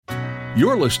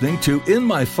You're listening to In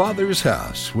My Father's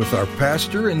House with our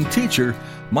pastor and teacher,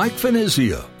 Mike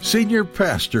Finizio, Senior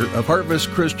Pastor of Harvest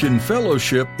Christian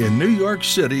Fellowship in New York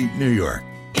City, New York.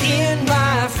 In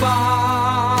my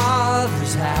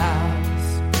Father's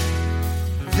house,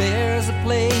 there's a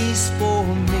place for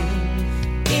me.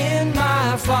 In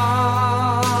my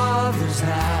Father's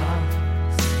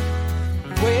house,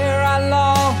 where I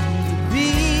long to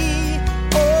be.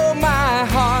 Oh, my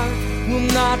heart will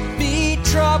not be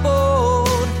troubled.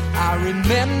 I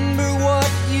remember what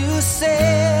you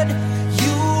said.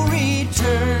 You'll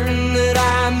return that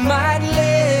I might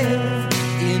live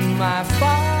in my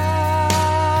Father's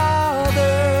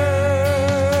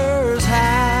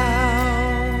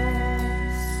house.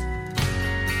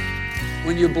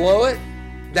 When you blow it,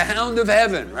 the hound of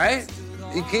heaven, right?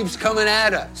 He keeps coming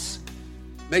at us,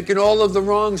 making all of the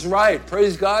wrongs right.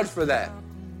 Praise God for that.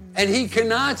 And he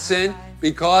cannot sin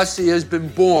because he has been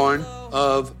born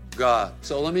of God.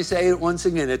 So let me say it once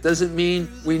again. It doesn't mean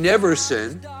we never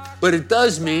sin, but it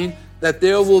does mean that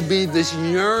there will be this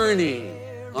yearning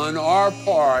on our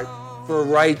part for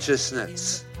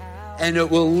righteousness. And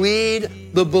it will lead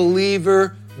the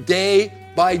believer day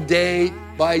by day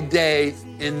by day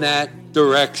in that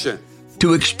direction.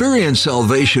 To experience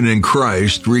salvation in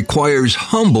Christ requires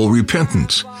humble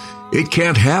repentance. It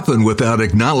can't happen without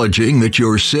acknowledging that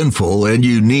you're sinful and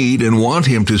you need and want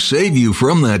Him to save you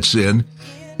from that sin.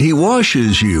 He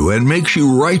washes you and makes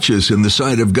you righteous in the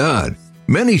sight of God.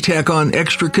 Many tack on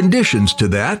extra conditions to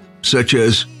that, such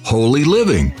as holy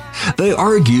living. They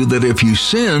argue that if you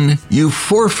sin, you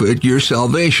forfeit your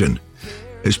salvation.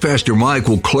 As Pastor Mike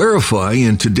will clarify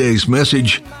in today's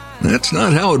message, that's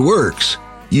not how it works.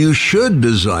 You should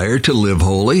desire to live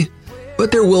holy,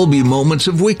 but there will be moments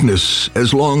of weakness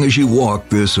as long as you walk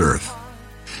this earth.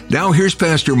 Now here's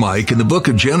Pastor Mike in the book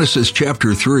of Genesis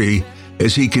chapter 3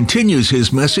 as he continues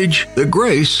his message, The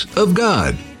Grace of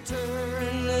God.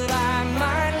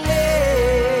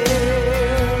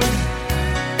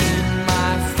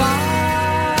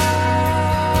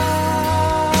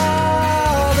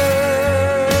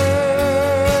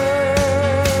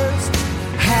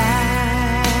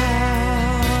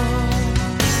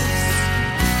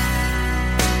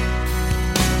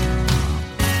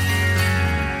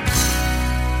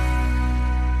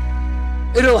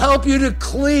 It'll help you to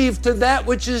cleave to that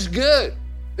which is good.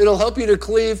 It'll help you to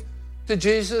cleave to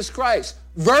Jesus Christ.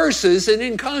 Versus, and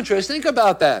in contrast, think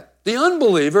about that. The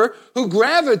unbeliever who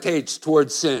gravitates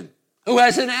towards sin, who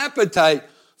has an appetite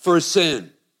for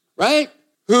sin, right?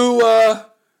 Who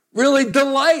really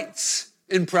delights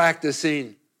in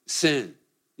practicing sin.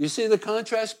 You see the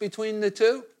contrast between the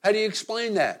two? How do you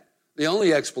explain that? The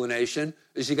only explanation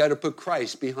is you got to put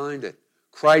Christ behind it.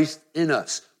 Christ in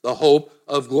us, the hope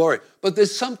of glory. But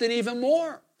there's something even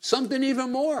more.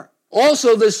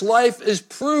 Also, this life is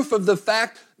proof of the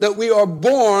fact that we are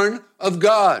born of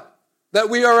God, that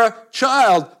we are a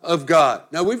child of God.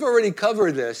 Now, we've already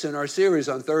covered this in our series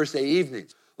on Thursday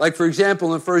evenings. Like, for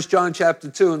example, in 1 John chapter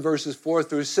 2 and verses 4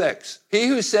 through 6. He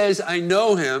who says, I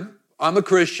know him, I'm a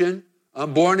Christian,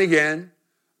 I'm born again,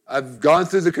 I've gone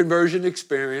through the conversion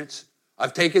experience,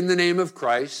 I've taken the name of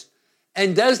Christ,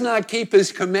 and does not keep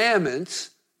his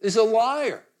commandments is a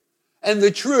liar. And the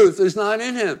truth is not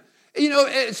in him. You know,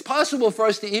 it's possible for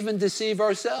us to even deceive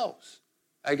ourselves.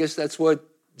 I guess that's what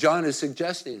John is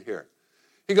suggesting here.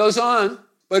 He goes on,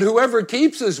 but whoever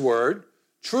keeps his word,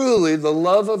 truly the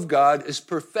love of God is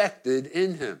perfected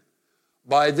in him.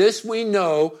 By this we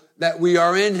know that we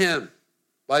are in him.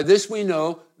 By this we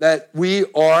know that we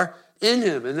are in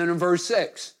him. And then in verse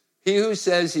 6, he who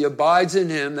says he abides in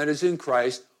him, that is in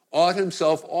Christ, ought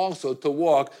himself also to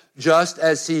walk just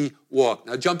as he walked.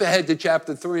 Now jump ahead to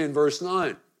chapter 3 and verse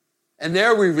 9. And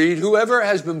there we read, whoever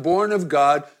has been born of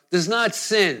God does not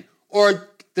sin or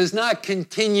does not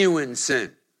continue in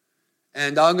sin.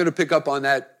 And I'm going to pick up on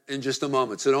that in just a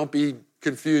moment, so don't be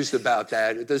confused about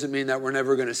that. It doesn't mean that we're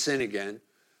never going to sin again.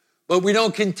 But we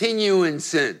don't continue in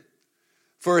sin.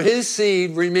 For his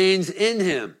seed remains in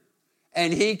him,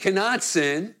 and he cannot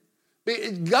sin.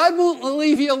 God won't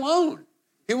leave you alone.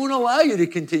 He won't allow you to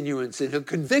continue in sin. He'll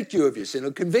convict you of your sin.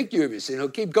 He'll convict you of your sin. He'll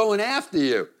keep going after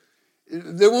you.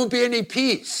 There won't be any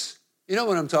peace. You know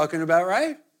what I'm talking about,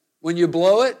 right? When you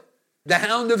blow it, the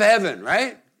hound of heaven,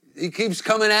 right? He keeps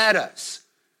coming at us,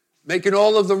 making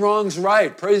all of the wrongs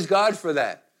right. Praise God for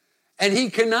that. And he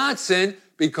cannot sin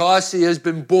because he has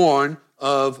been born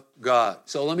of God.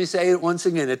 So let me say it once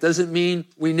again. It doesn't mean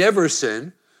we never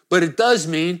sin, but it does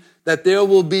mean that there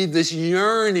will be this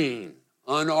yearning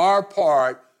on our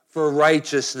part for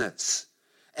righteousness.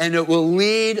 And it will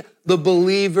lead the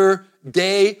believer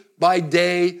day by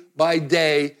day by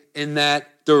day in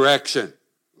that direction.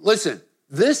 Listen,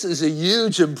 this is a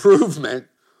huge improvement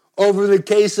over the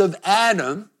case of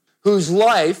Adam, whose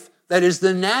life, that is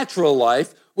the natural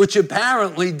life, which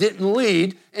apparently didn't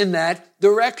lead in that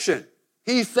direction.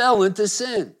 He fell into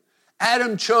sin.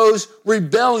 Adam chose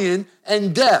rebellion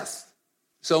and death.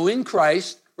 So in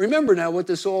Christ, remember now what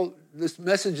this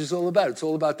message is all about. It's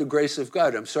all about the grace of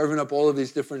God. I'm serving up all of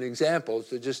these different examples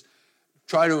to just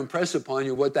try to impress upon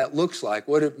you what that looks like,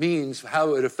 what it means,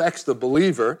 how it affects the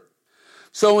believer.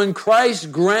 So in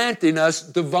Christ granting us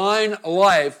divine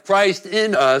life, Christ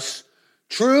in us,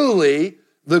 truly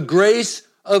the grace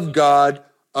of God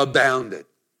abounded.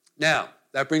 Now,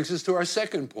 that brings us to our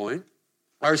second point,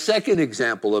 our second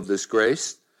example of this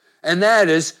grace, and that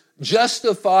is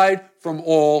justified from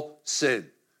all sin.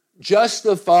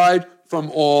 Justified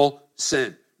from all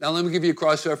sin. Now, let me give you a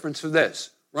cross-reference for this.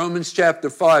 Romans chapter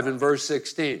 5 and verse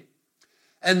 16.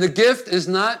 And the gift is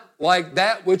not like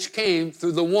that which came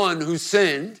through the one who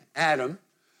sinned, Adam,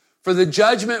 for the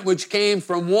judgment which came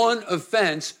from one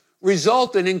offense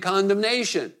resulted in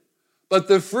condemnation. But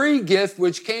the free gift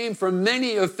which came from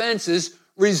many offenses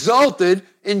resulted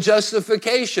in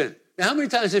justification. Now, how many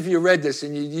times have you read this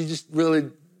and you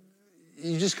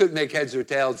just couldn't make heads or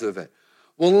tails of it?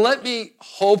 Well, let me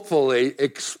hopefully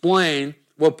explain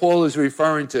what Paul is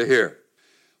referring to here.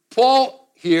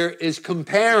 Paul here is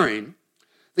comparing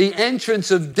the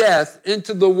entrance of death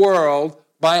into the world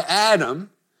by Adam,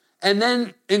 and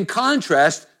then in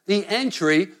contrast, the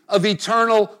entry of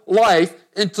eternal life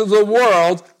into the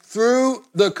world through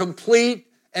the complete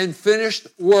and finished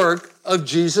work of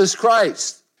Jesus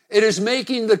Christ. It is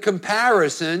making the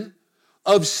comparison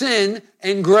of sin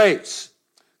and grace,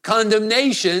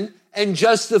 condemnation and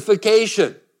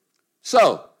justification.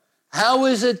 So, how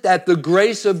is it that the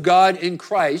grace of God in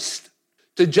Christ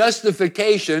to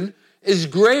justification is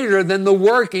greater than the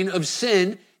working of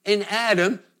sin in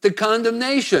Adam to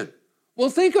condemnation? Well,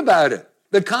 think about it.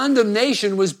 The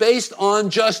condemnation was based on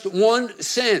just one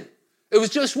sin. It was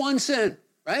just one sin,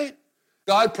 right?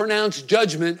 God pronounced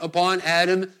judgment upon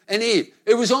Adam and Eve.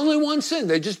 It was only one sin.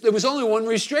 There was only one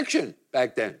restriction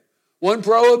back then. One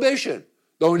prohibition.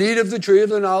 Don't eat of the tree of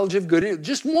the knowledge of good and evil.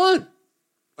 Just one,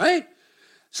 right?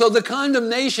 So the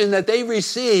condemnation that they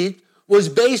received was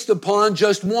based upon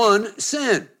just one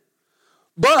sin.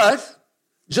 But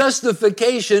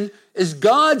justification is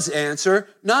God's answer,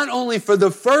 not only for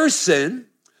the first sin,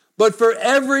 but for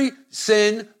every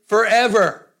sin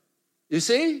forever. You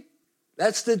see?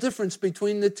 That's the difference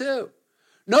between the two.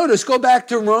 Notice, go back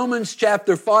to Romans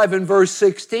chapter 5 and verse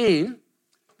 16.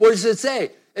 What does it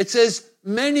say? It says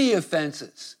many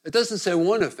offenses. It doesn't say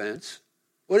one offense.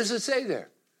 What does it say there?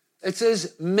 It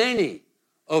says many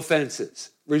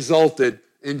offenses resulted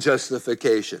in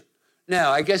justification.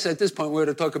 Now, I guess at this point we're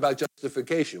going to talk about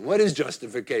justification. What is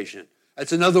justification?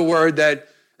 That's another word that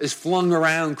is flung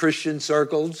around Christian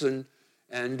circles, and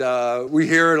we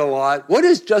hear it a lot. What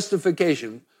is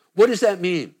justification? What does that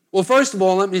mean? Well, first of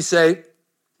all, let me say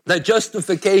that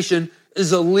justification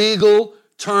is a legal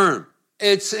term.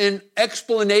 It's an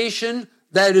explanation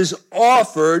that is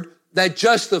offered that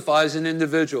justifies an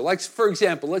individual. Like, for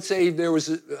example, let's say there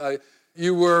was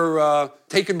you were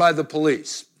taken by the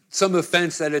police, some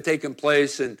offense that had taken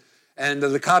place, and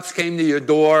the cops came to your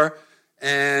door,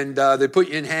 and they put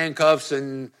you in handcuffs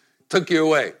and took you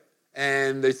away.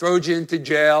 And they throwed you into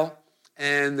jail,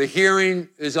 and the hearing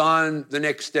is on the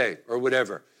next day or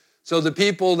whatever. So the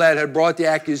people that had brought the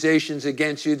accusations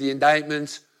against you, the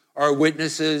indictments, are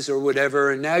witnesses or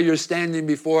whatever, and now you're standing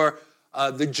before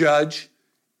the judge,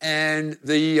 and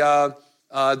the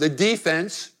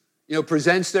defense,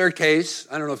 presents their case.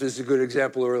 I don't know if this is a good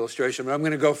example or illustration, but I'm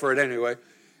going to go for it anyway.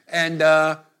 And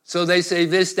so they say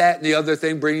this, that, and the other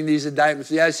thing, bringing these indictments.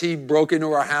 Yes, he broke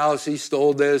into our house, he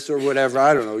stole this or whatever.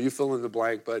 I don't know. You fill in the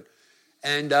blank, but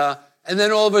and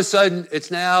then all of a sudden,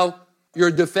 it's now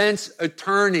your defense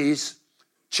attorney's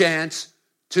chance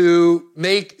to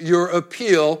make your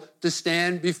appeal to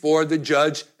stand before the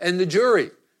judge and the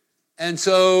jury. And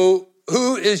so,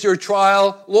 who is your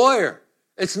trial lawyer?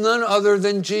 It's none other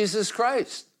than Jesus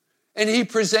Christ. And he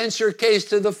presents your case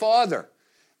to the Father.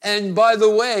 And by the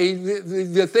way,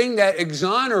 the thing that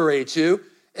exonerates you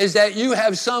is that you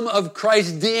have some of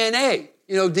Christ's DNA.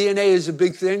 DNA is a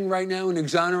big thing right now in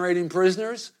exonerating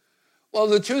prisoners. Well,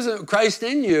 the truth of Christ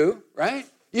in you, right?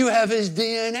 You have his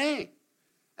DNA.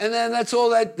 And then that's all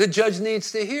that the judge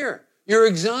needs to hear. You're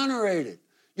exonerated.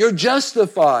 You're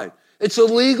justified. It's a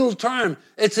legal term.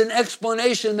 It's an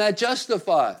explanation that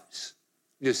justifies,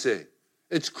 you see.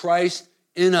 It's Christ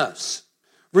in us,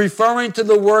 referring to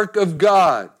the work of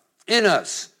God in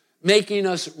us, making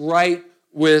us right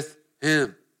with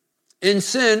him. In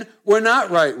sin, we're not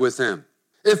right with him.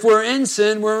 If we're in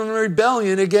sin, we're in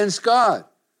rebellion against God.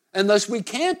 And thus we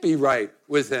can't be right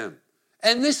with him.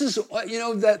 And this is,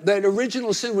 that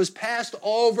original sin was passed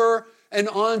over and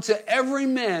on to every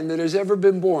man that has ever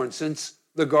been born since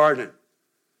the garden,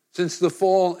 since the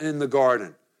fall in the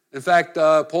garden. In fact,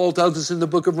 Paul tells us in the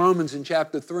book of Romans in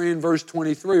chapter 3 and verse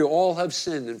 23, all have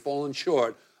sinned and fallen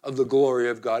short of the glory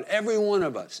of God. Every one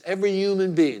of us, every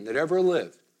human being that ever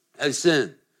lived has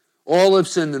sinned. All have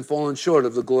sinned and fallen short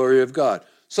of the glory of God.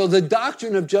 So the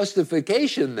doctrine of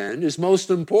justification then is most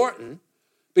important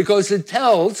because it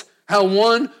tells how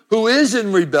one who is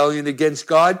in rebellion against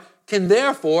God can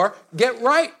therefore get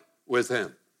right with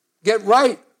him, get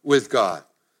right with God.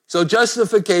 So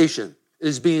justification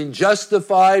is being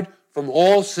justified from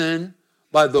all sin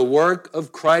by the work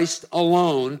of Christ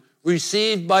alone,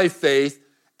 received by faith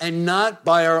and not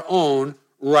by our own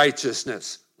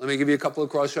righteousness. Let me give you a couple of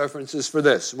cross-references for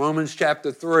this. Romans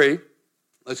chapter 3,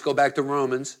 let's go back to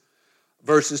Romans,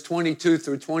 verses 22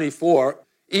 through 24.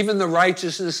 Even the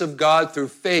righteousness of God through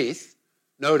faith,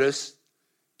 notice,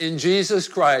 in Jesus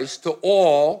Christ to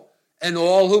all and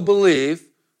all who believe,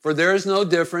 for there is no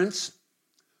difference,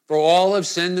 for all have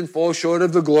sinned and fall short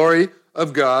of the glory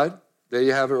of God. There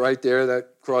you have it right there,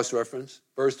 that cross-reference.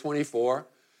 Verse 24,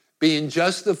 being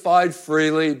justified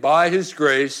freely by his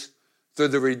grace through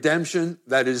the redemption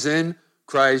that is in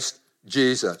Christ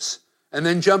Jesus. And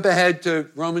then jump ahead to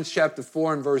Romans chapter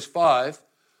 4 and verse 5.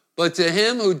 But to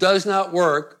him who does not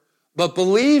work, but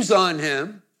believes on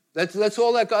him, that's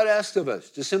all that God asks of us,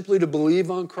 just simply to believe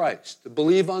on Christ, to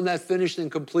believe on that finished and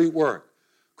complete work,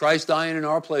 Christ dying in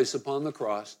our place upon the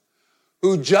cross,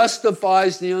 who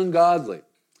justifies the ungodly.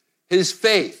 His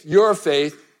faith, your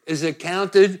faith, is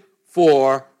accounted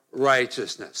for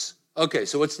righteousness. Okay,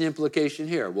 so what's the implication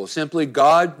here? Well, simply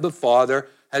God the Father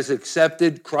has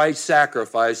accepted Christ's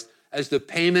sacrifice as the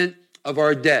payment of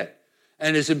our debt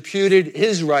and has imputed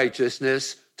his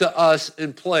righteousness to us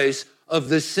in place of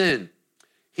the sin.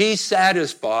 He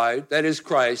satisfied, that is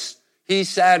Christ, he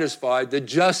satisfied the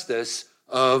justice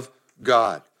of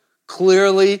God.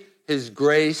 Clearly, his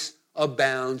grace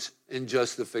abounds in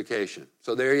justification.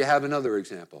 So there you have another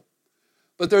example.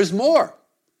 But there's more.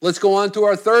 Let's go on to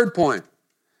our third point.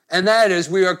 And that is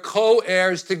we are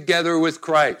co-heirs together with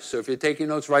Christ. So if you're taking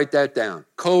notes, write that down.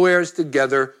 Co-heirs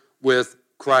together with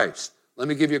Christ. Let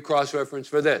me give you a cross-reference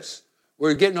for this.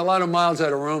 We're getting a lot of miles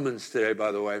out of Romans today,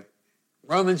 by the way.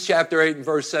 Romans chapter 8 and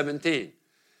verse 17.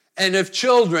 And if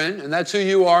children, and that's who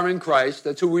you are in Christ,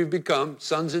 that's who we've become,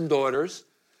 sons and daughters.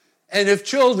 And if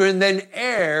children, then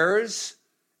heirs,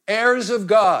 heirs of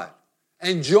God,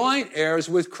 and joint heirs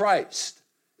with Christ.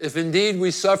 If indeed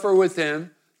we suffer with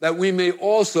him, that we may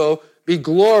also be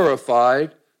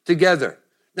glorified together.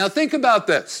 Now think about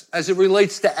this as it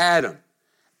relates to Adam.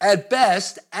 At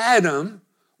best, Adam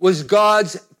was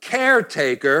God's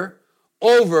caretaker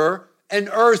over an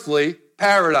earthly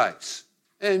paradise.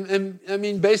 And I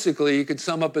mean, basically, you could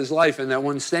sum up his life in that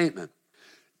one statement.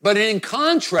 But in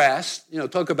contrast,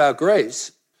 talk about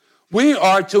grace, we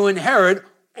are to inherit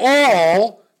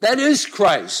all that is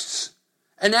Christ's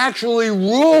and actually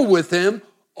rule with him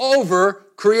over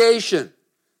creation.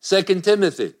 2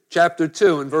 Timothy chapter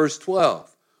 2 and verse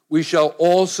 12. We shall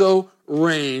also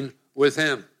reign with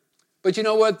him. But you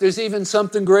know what? There's even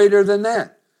something greater than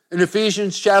that. In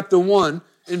Ephesians chapter 1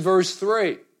 in verse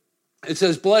 3, it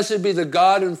says, blessed be the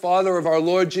God and Father of our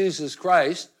Lord Jesus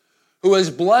Christ, who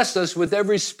has blessed us with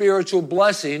every spiritual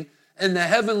blessing in the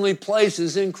heavenly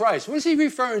places in Christ. What is he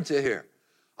referring to here?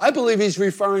 I believe he's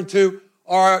referring to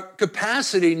our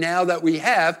capacity now that we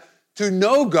have to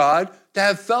know God, to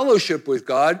have fellowship with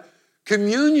God,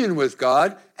 communion with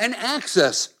God, and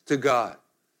access to God.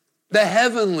 The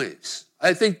heavenlies.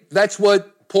 I think that's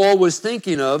what Paul was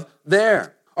thinking of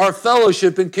there. Our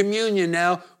fellowship and communion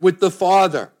now with the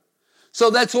Father. So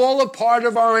that's all a part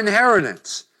of our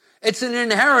inheritance. It's an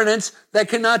inheritance that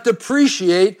cannot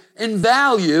depreciate in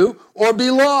value or be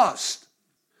lost.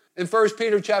 In 1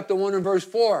 Peter chapter 1 and verse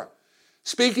 4,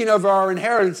 speaking of our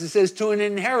inheritance, it says, to an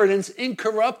inheritance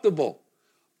incorruptible,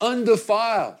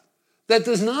 undefiled, that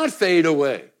does not fade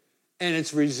away, and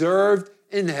it's reserved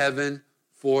in heaven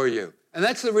for you. And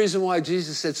that's the reason why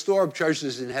Jesus said, store up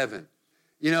treasures in heaven.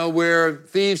 Where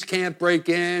thieves can't break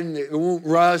in, it won't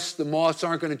rust, the moths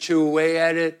aren't going to chew away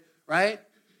at it, right?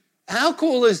 How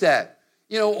cool is that?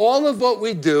 All of what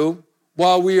we do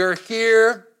while we are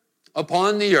here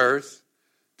upon the earth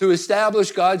to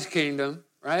establish God's kingdom,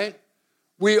 right?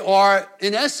 We are,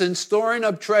 in essence, storing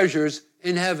up treasures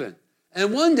in heaven.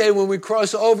 And one day when we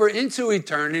cross over into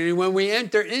eternity, when we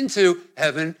enter into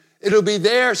heaven, it'll be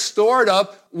there stored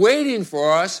up, waiting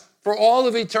for us, for all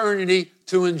of eternity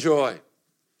to enjoy.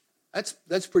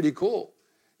 That's pretty cool.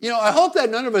 I hope that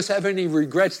none of us have any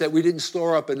regrets that we didn't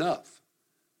store up enough,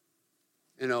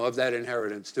 of that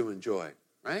inheritance to enjoy,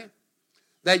 right?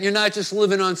 That you're not just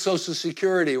living on Social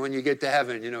Security when you get to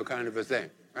heaven, kind of a thing,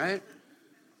 right?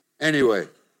 Anyway,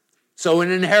 so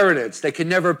an inheritance that can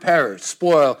never perish,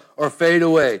 spoil, or fade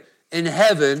away in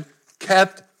heaven,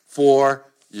 kept for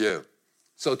you.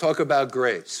 So talk about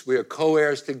grace. We are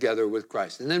co-heirs together with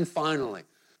Christ. And then finally,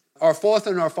 our fourth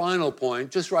and our final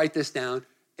point, just write this down,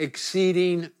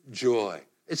 exceeding joy.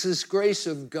 It's this grace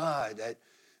of God that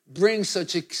brings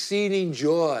such exceeding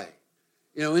joy,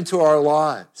 into our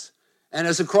lives. And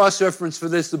as a cross-reference for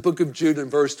this, the book of Jude in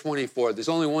verse 24. There's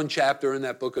only one chapter in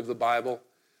that book of the Bible.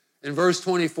 In verse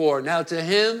 24, now to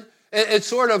him, it's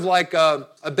sort of like a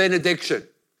benediction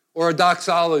or a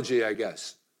doxology, I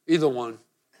guess. Either one.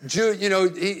 Jude,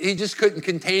 he just couldn't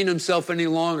contain himself any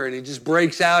longer, and he just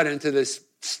breaks out into this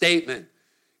statement.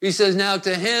 He says, now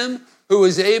to him who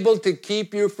is able to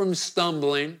keep you from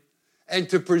stumbling and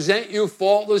to present you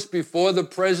faultless before the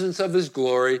presence of his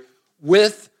glory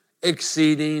with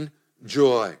exceeding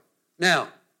joy. Now,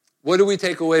 what do we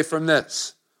take away from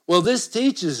this? Well, this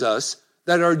teaches us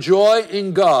that our joy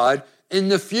in God in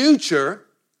the future,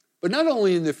 but not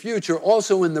only in the future,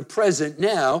 also in the present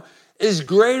now, is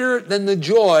greater than the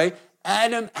joy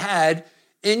Adam had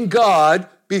in God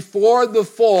before the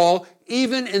fall,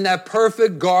 even in that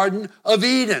perfect Garden of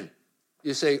Eden.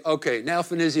 You say, okay, now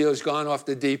Finizio's gone off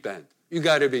the deep end. You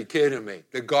got to be kidding me.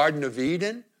 The Garden of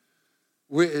Eden?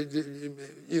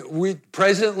 We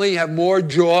presently have more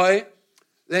joy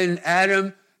than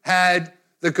Adam had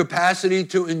the capacity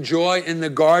to enjoy in the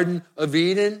Garden of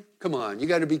Eden? Come on, you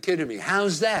got to be kidding me.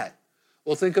 How's that?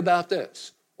 Well, think about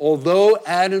this. Although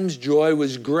Adam's joy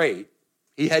was great,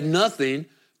 he had nothing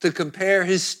to compare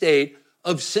his state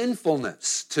of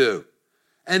sinfulness to,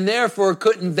 and therefore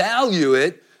couldn't value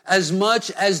it as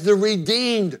much as the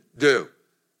redeemed do.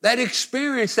 That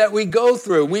experience that we go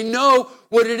through, we know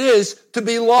what it is to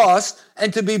be lost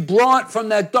and to be brought from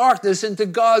that darkness into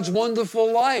God's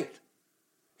wonderful light.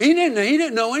 He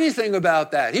didn't know anything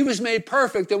about that. He was made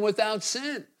perfect and without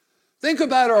sin. Think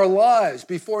about our lives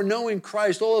before knowing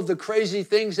Christ, all of the crazy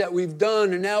things that we've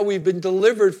done, and now we've been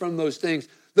delivered from those things.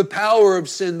 The power of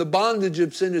sin, the bondage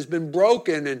of sin has been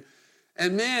broken,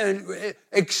 and man,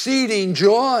 exceeding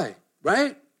joy,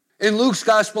 right? In Luke's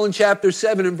Gospel in chapter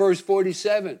 7 and verse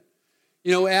 47,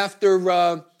 after,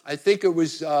 I think it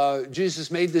was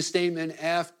Jesus made this statement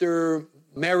after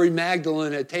Mary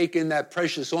Magdalene had taken that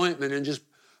precious ointment and just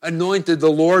anointed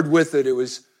the Lord with it. It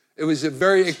was a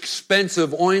very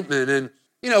expensive ointment. And,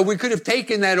 we could have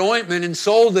taken that ointment and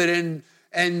sold it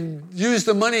and used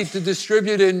the money to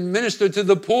distribute and minister to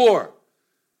the poor.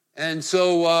 And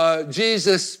so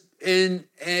Jesus, in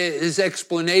his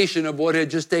explanation of what had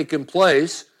just taken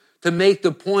place, to make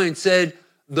the point, said,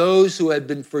 those who had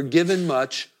been forgiven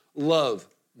much love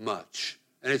much.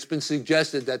 And it's been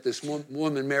suggested that this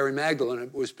woman, Mary Magdalene,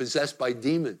 was possessed by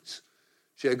demons.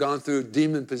 She had gone through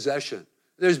demon possession.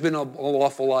 There's been an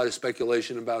awful lot of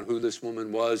speculation about who this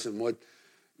woman was and what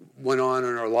went on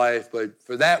in her life. But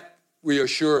for that, we are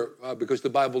sure, because the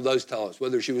Bible does tell us,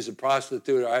 whether she was a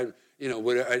prostitute or,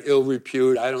 ill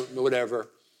repute, I don't know, whatever.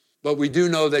 But we do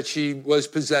know that she was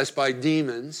possessed by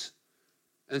demons.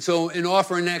 And so in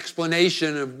offering an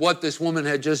explanation of what this woman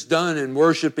had just done in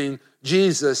worshiping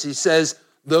Jesus, he says,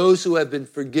 those who have been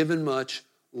forgiven much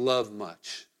love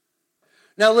much.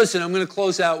 Now listen, I'm going to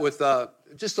close out with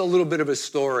just a little bit of a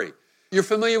story. You're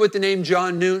familiar with the name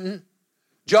John Newton?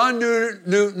 John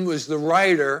Newton was the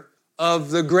writer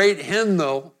of the great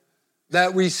hymnal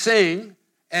that we sing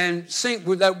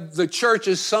that the church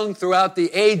has sung throughout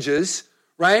the ages,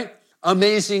 right?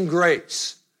 Amazing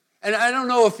Grace. And I don't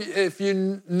know if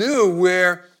you knew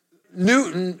where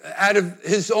Newton, out of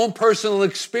his own personal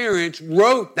experience,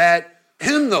 wrote that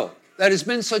hymnal that has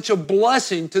been such a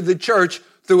blessing to the church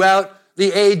throughout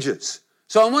the ages.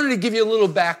 So I wanted to give you a little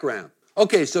background.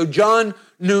 Okay, so John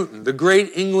Newton, the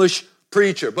great English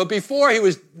preacher, but before he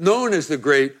was known as the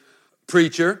great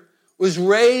preacher, was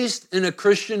raised in a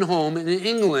Christian home in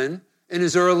England in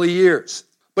his early years.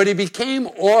 But he became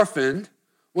orphaned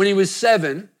when he was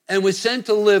 7 and was sent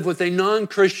to live with a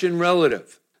non-Christian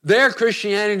relative. There,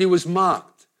 Christianity was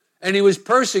mocked, and he was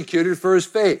persecuted for his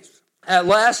faith. At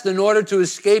last, in order to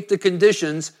escape the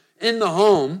conditions in the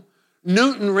home,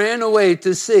 Newton ran away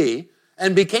to sea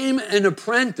and became an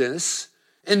apprentice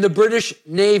in the British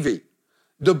Navy.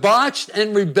 Debauched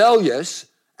and rebellious,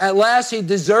 at last he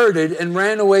deserted and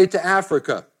ran away to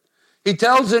Africa. He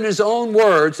tells in his own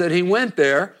words that he went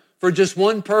there for just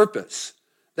one purpose,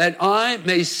 that I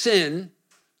may sin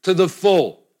to the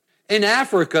full. In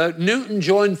Africa, Newton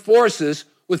joined forces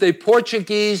with a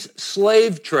Portuguese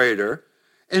slave trader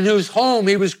in whose home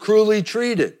he was cruelly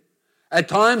treated. At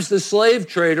times, the slave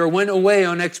trader went away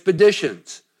on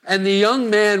expeditions, and the young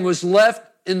man was left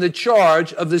in the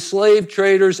charge of the slave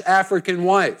trader's African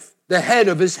wife, the head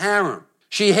of his harem.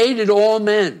 She hated all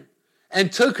men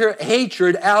and took her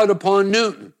hatred out upon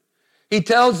Newton. He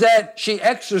tells that she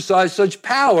exercised such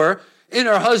power in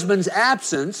her husband's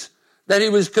absence that he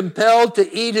was compelled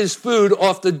to eat his food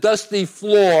off the dusty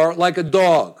floor like a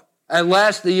dog. At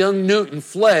last, the young Newton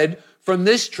fled from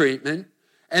this treatment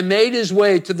and made his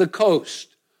way to the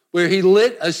coast, where he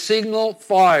lit a signal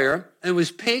fire and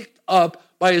was picked up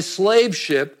by a slave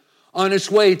ship on its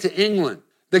way to England.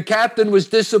 The captain was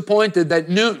disappointed that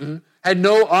Newton had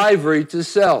no ivory to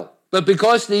sell, but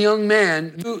because the young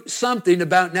man knew something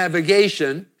about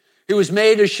navigation, he was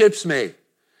made a ship's mate.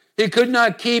 He could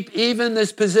not keep even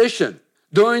this position.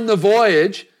 During the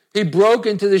voyage, he broke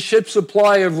into the ship's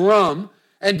supply of rum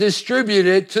and distributed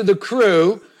it to the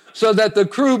crew so that the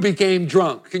crew became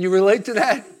drunk. Can you relate to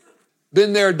that?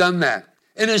 Been there, done that.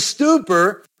 In a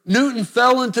stupor, Newton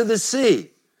fell into the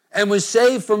sea and was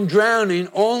saved from drowning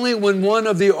only when one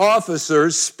of the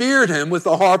officers speared him with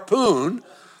a harpoon,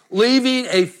 leaving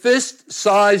a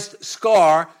fist-sized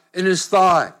scar in his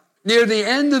thigh. Near the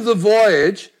end of the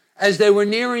voyage, as they were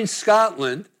nearing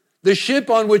Scotland, the ship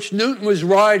on which Newton was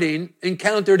riding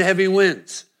encountered heavy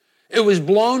winds. It was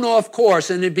blown off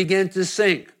course and it began to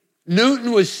sink.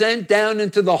 Newton was sent down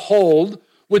into the hold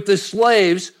with the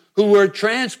slaves who were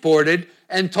transported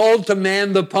and told to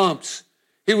man the pumps.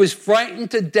 He was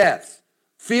frightened to death,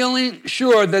 feeling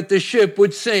sure that the ship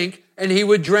would sink and he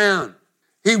would drown.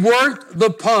 He worked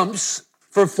the pumps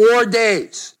for 4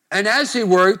 days, and as he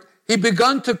worked, he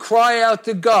began to cry out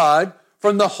to God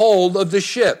from the hold of the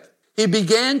ship. He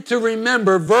began to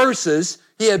remember verses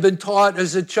he had been taught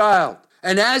as a child,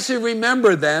 and as he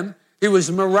remembered them, he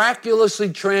was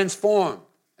miraculously transformed,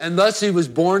 and thus he was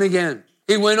born again.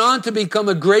 He went on to become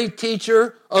a great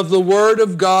teacher of the Word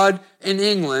of God in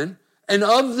England, and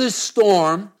of this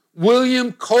storm,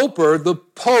 William Cowper, the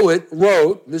poet,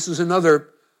 wrote, this is another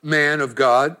man of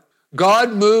God,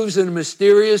 God moves in a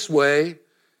mysterious way,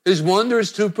 his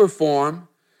wonders to perform.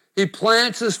 He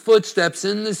plants his footsteps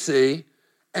in the sea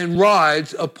and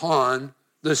rides upon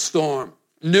the storm.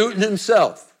 Newton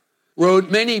himself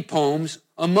wrote many poems,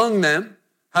 among them,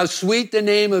 How Sweet the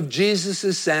Name of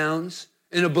Jesus Sounds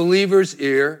in a Believer's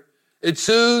Ear. It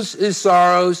soothes his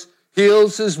sorrows,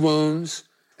 heals his wounds,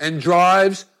 and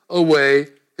drives away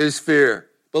his fear.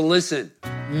 But listen,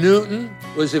 Newton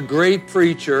was a great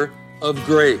preacher of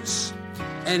grace.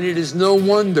 And it is no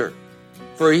wonder,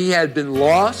 for he had been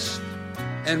lost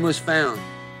and was found.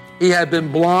 He had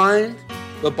been blind,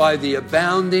 but by the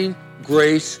abounding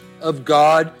grace of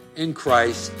God in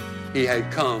Christ, he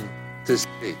had come to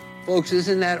see. Folks,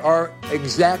 isn't that our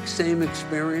exact same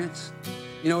experience?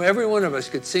 You know, every one of us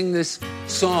could sing this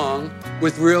song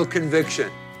with real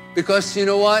conviction. Because you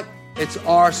know what? It's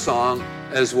our song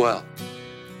as well.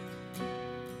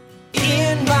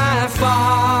 In my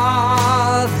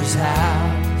Father's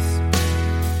house,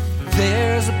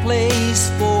 there's a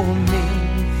place for me.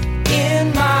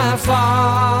 In my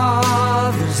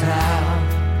Father's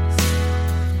house,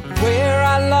 where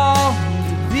I long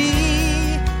to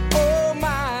be. Oh,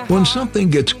 my. When something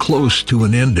gets close to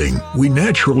an ending, we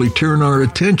naturally turn our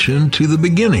attention to the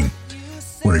beginning.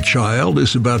 When a child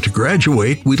is about to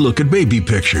graduate, we look at baby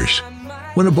pictures.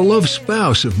 When a beloved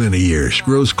spouse of many years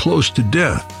grows close to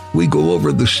death, we go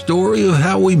over the story of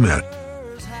how we met.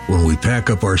 When we pack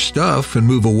up our stuff and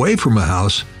move away from a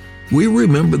house, we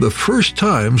remember the first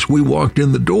times we walked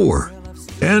in the door.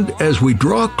 And as we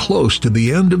draw close to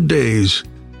the end of days,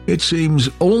 it seems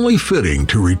only fitting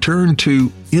to return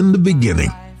to in the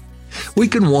beginning. We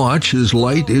can watch as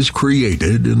light is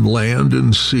created in land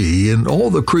and sea and all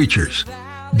the creatures,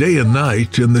 day and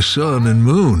night and the sun and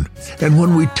moon. And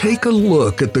when we take a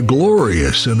look at the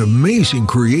glorious and amazing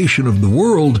creation of the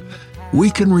world, we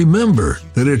can remember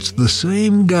that it's the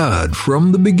same God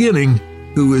from the beginning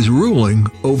who is ruling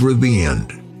over the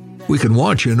end. We can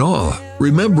watch in awe,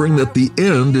 remembering that the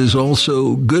end is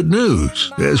also good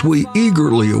news as we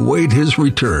eagerly await his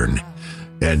return.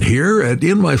 And here at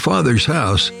In My Father's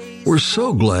House, we're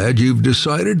so glad you've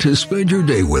decided to spend your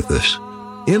day with us.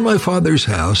 In My Father's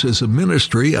House is a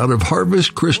ministry out of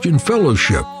Harvest Christian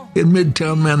Fellowship in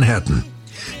Midtown Manhattan.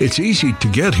 It's easy to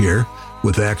get here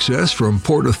with access from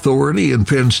Port Authority and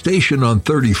Penn Station on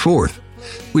 34th.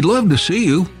 We'd love to see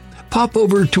you. Pop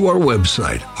over to our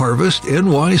website,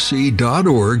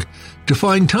 harvestnyc.org, to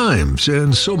find times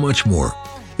and so much more.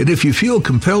 And if you feel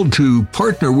compelled to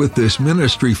partner with this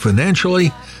ministry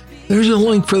financially, there's a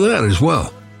link for that as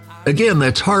well. Again,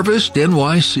 that's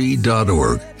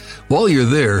harvestnyc.org. While you're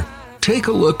there, take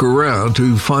a look around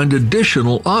to find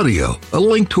additional audio, a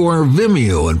link to our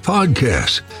Vimeo and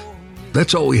podcasts.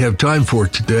 That's all we have time for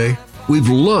today. We've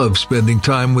loved spending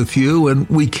time with you, and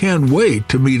we can't wait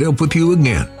to meet up with you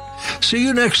again. See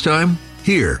you next time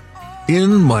here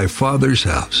in my Father's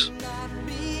house.